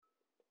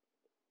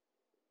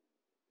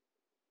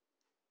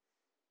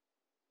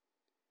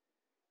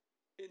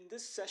In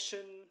this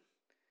session,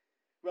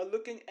 we're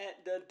looking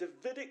at the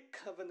Davidic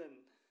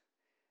Covenant.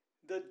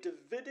 The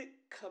Davidic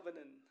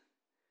Covenant.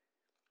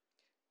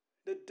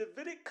 The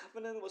Davidic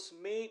Covenant was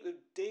made with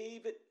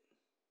David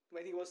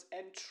when he was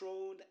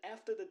enthroned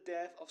after the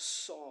death of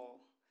Saul.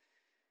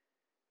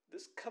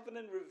 This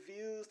covenant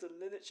reveals the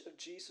lineage of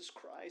Jesus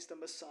Christ, the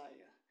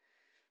Messiah.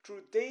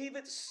 Through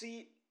David's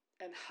seed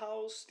and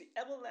house, the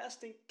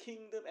everlasting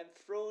kingdom and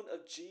throne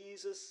of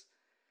Jesus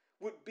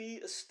would be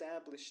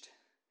established.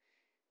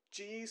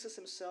 Jesus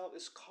himself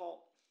is called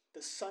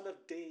the Son of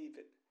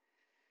David.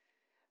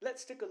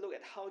 Let's take a look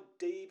at how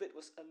David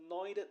was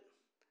anointed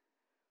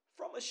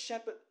from a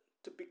shepherd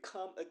to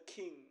become a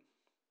king.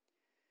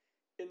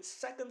 In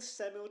 2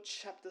 Samuel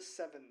chapter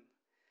 7,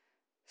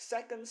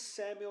 2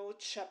 Samuel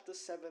chapter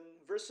 7,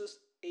 verses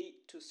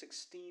 8 to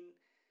 16,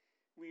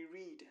 we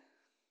read,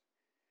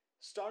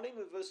 starting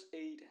with verse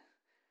 8,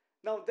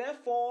 Now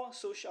therefore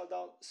so shalt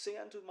thou say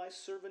unto my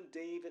servant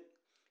David,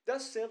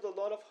 Thus saith the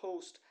Lord of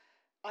hosts,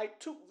 I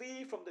took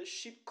thee from the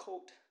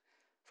sheepcote,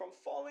 from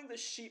following the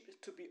sheep,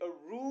 to be a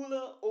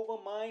ruler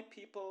over my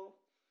people,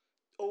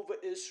 over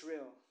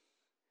Israel.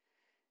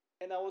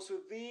 And I was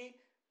with thee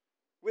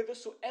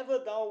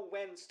whithersoever thou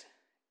wentst,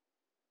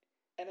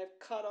 and have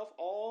cut off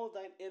all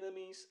thine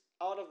enemies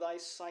out of thy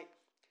sight,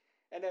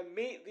 and have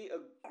made thee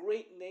a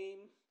great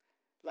name,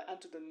 like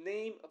unto the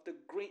name of the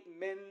great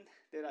men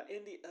that are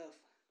in the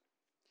earth.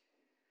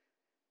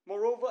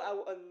 Moreover, I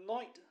will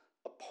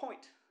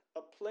appoint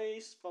a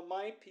place for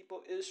my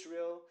people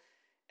Israel,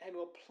 and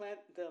will plant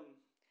them,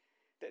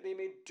 that they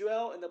may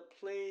dwell in a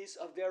place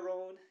of their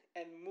own,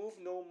 and move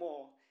no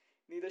more.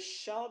 Neither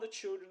shall the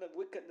children of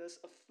wickedness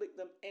afflict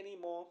them any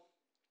more,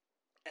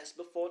 as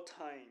before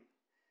time.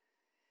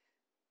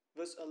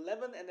 Verse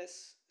 11, And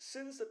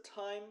since the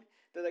time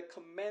that I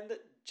commanded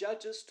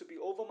judges to be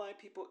over my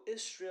people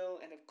Israel,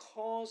 and have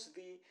caused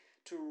thee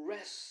to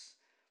rest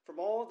from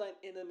all thine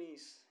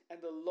enemies, and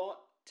the Lord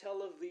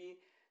telleth thee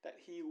that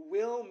he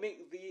will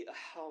make thee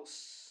a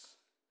house.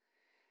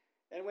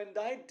 And when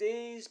thy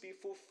days be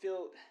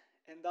fulfilled,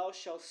 and thou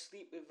shalt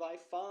sleep with thy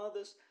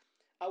fathers,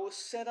 I will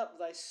set up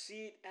thy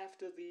seed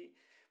after thee,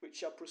 which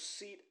shall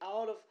proceed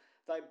out of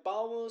thy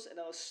bowels, and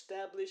I will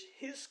establish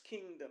his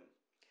kingdom.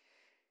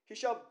 He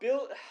shall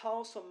build a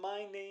house for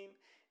my name,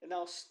 and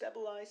I'll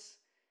stabilize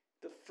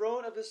the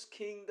throne of his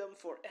kingdom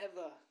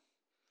forever.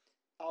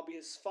 I'll be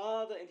his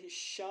father, and he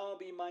shall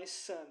be my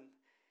son.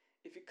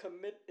 If he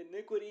commit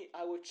iniquity,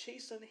 I will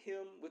chasten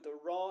him with the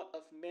rod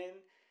of men,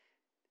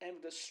 and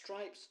with the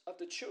stripes of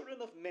the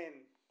children of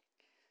men.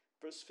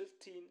 Verse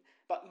 15,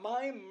 But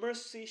my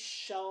mercy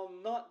shall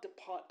not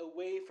depart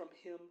away from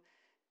him,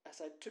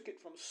 as I took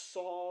it from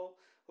Saul,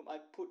 whom I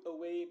put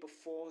away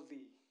before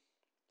thee.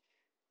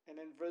 And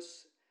then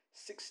verse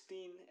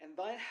 16, And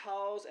thy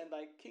house and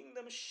thy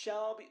kingdom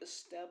shall be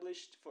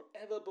established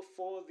forever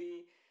before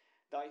thee.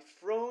 Thy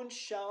throne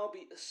shall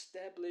be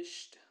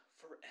established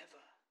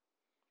forever.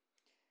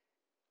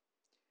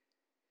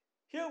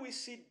 Here we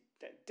see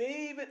that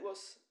David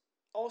was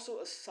also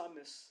a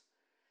psalmist.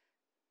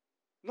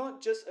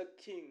 Not just a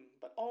king,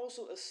 but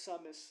also a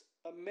psalmist,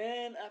 a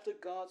man after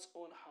God's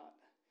own heart.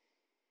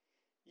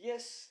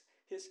 Yes,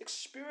 he has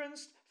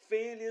experienced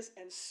failures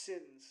and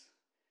sins,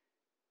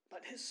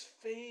 but his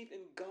faith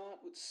in God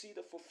would see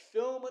the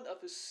fulfillment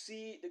of his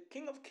seed, the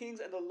King of Kings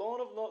and the Lord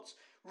of Lords,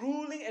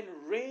 ruling and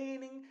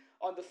reigning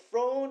on the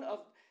throne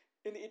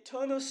in the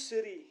eternal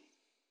city.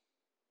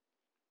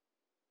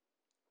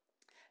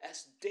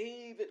 As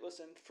David was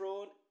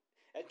enthroned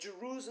at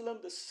Jerusalem,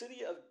 the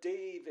city of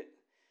David,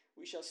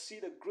 we shall see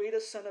the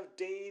greatest son of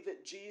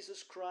David,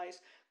 Jesus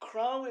Christ,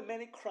 crowned with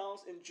many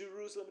crowns in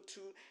Jerusalem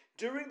too,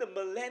 during the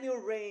millennial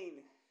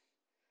reign.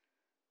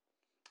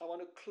 I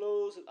want to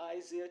close with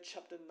Isaiah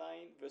chapter 9,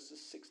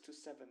 verses 6 to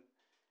 7.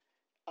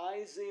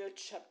 Isaiah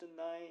chapter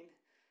 9,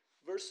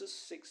 verses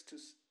 6 to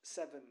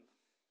 7.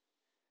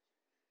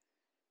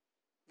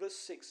 Verse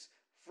 6,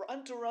 For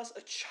unto us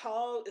a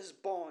child is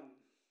born,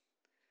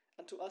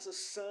 unto us a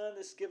son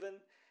is given,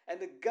 and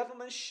the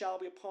government shall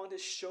be upon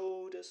his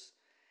shoulders.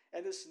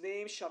 And his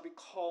name shall be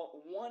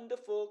called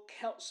Wonderful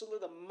Counselor,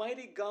 the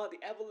Mighty God,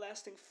 the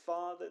Everlasting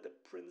Father, the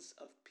Prince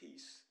of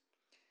Peace.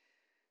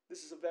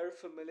 This is a very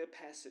familiar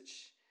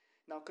passage.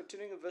 Now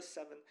continuing in verse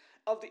 7.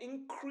 Of the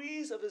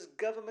increase of his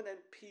government and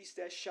peace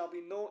there shall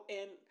be no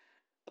end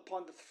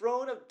upon the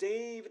throne of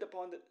David,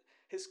 upon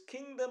his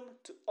kingdom,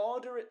 to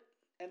order it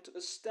and to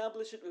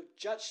establish it with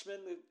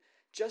judgment, with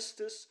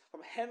justice,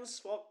 from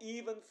henceforth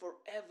even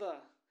forever.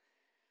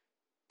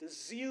 The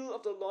zeal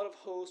of the Lord of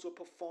hosts will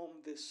perform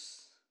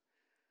this.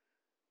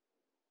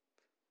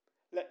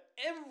 Let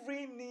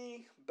every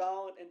knee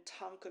bow and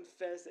tongue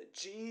confess that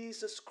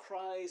Jesus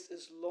Christ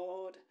is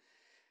Lord.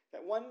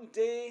 That one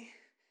day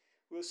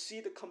we'll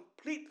see the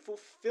complete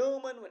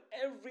fulfillment when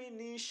every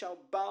knee shall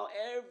bow,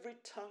 every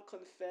tongue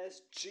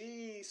confess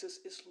Jesus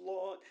is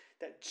Lord.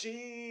 That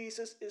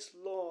Jesus is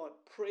Lord.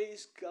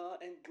 Praise God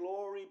and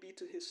glory be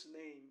to his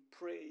name.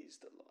 Praise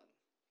the Lord.